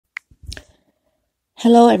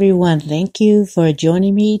Hello, everyone. Thank you for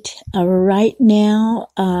joining me right now.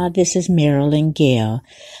 This is Marilyn Gale.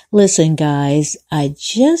 Listen, guys, I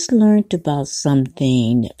just learned about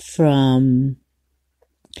something from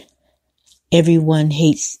Everyone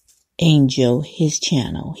Hates Angel, his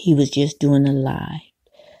channel. He was just doing a live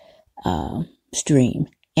stream,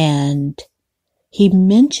 and he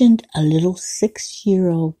mentioned a little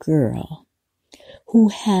 6-year-old girl who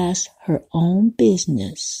has her own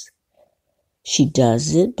business. She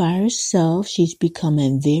does it by herself. She's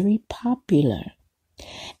becoming very popular.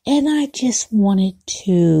 And I just wanted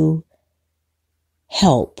to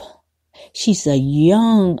help. She's a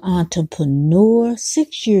young entrepreneur,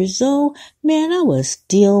 6 years old. Man, I was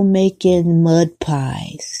still making mud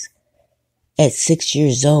pies at 6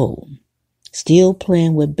 years old. Still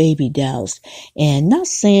playing with baby dolls. And not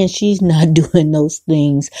saying she's not doing those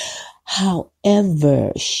things.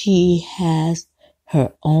 However, she has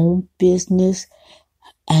her own business,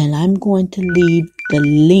 and I'm going to leave the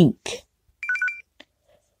link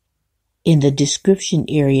in the description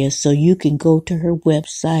area so you can go to her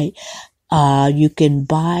website. You can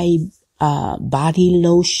buy body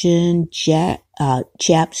lotion,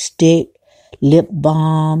 chapstick, lip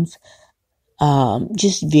balms,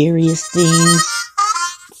 just various things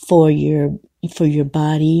for your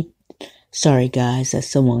body. Sorry guys, that's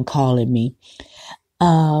someone calling me.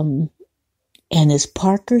 And it's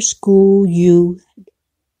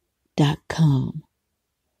parkerschoolu.com.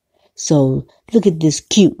 So look at this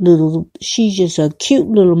she's just a cute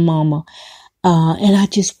little mama. And I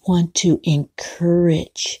just want to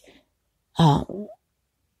encourage young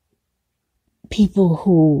people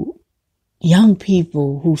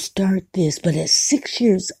who start this, but at 6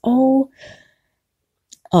 years old,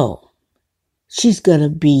 she's going to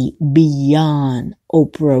be beyond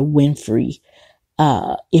Oprah Winfrey.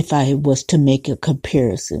 If I was to make a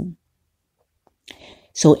comparison.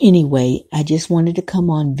 So anyway, I just wanted to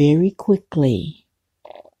come on very quickly,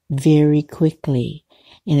 and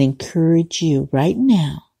encourage you right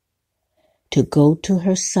now to go to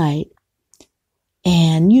her site.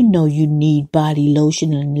 And you know you need body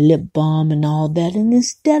lotion and lip balm and all that. And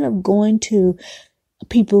instead of going to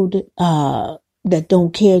people that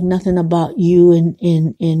don't care nothing about you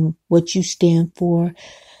and what you stand for,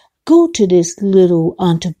 go to this little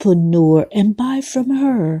entrepreneur and buy from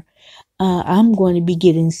her. I'm going to be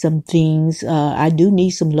getting some things. I do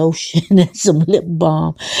need some lotion and some lip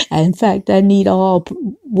balm. In fact, I need all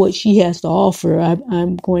what she has to offer.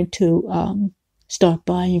 I'm going to start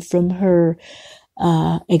buying from her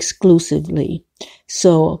exclusively.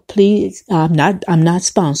 So please, I'm not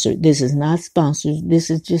sponsored. This is not sponsored. This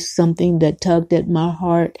is just something that tugged at my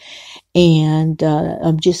heart. And I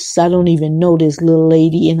don't even know this little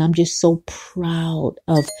lady, and I'm just so proud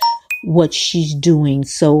of what she's doing.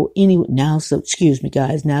 So anyway, excuse me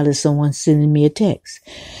guys, now there's someone sending me a text.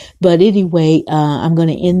 But anyway, I'm going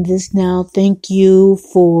to end this now. Thank you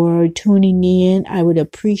for tuning in. I would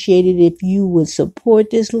appreciate it if you would support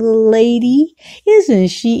this little lady. Isn't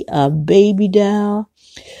she a baby doll?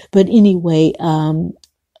 But anyway,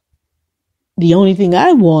 the only thing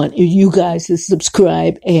I want is you guys to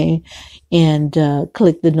subscribe and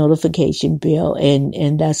click the notification bell.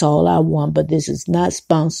 And that's all I want. But this is not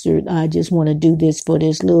sponsored. I just want to do this for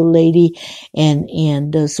this little lady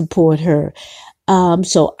and support her.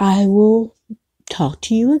 So I will talk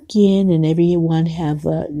to you again, and everyone have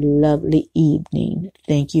a lovely evening.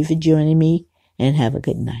 Thank you for joining me, and have a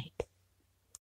good night.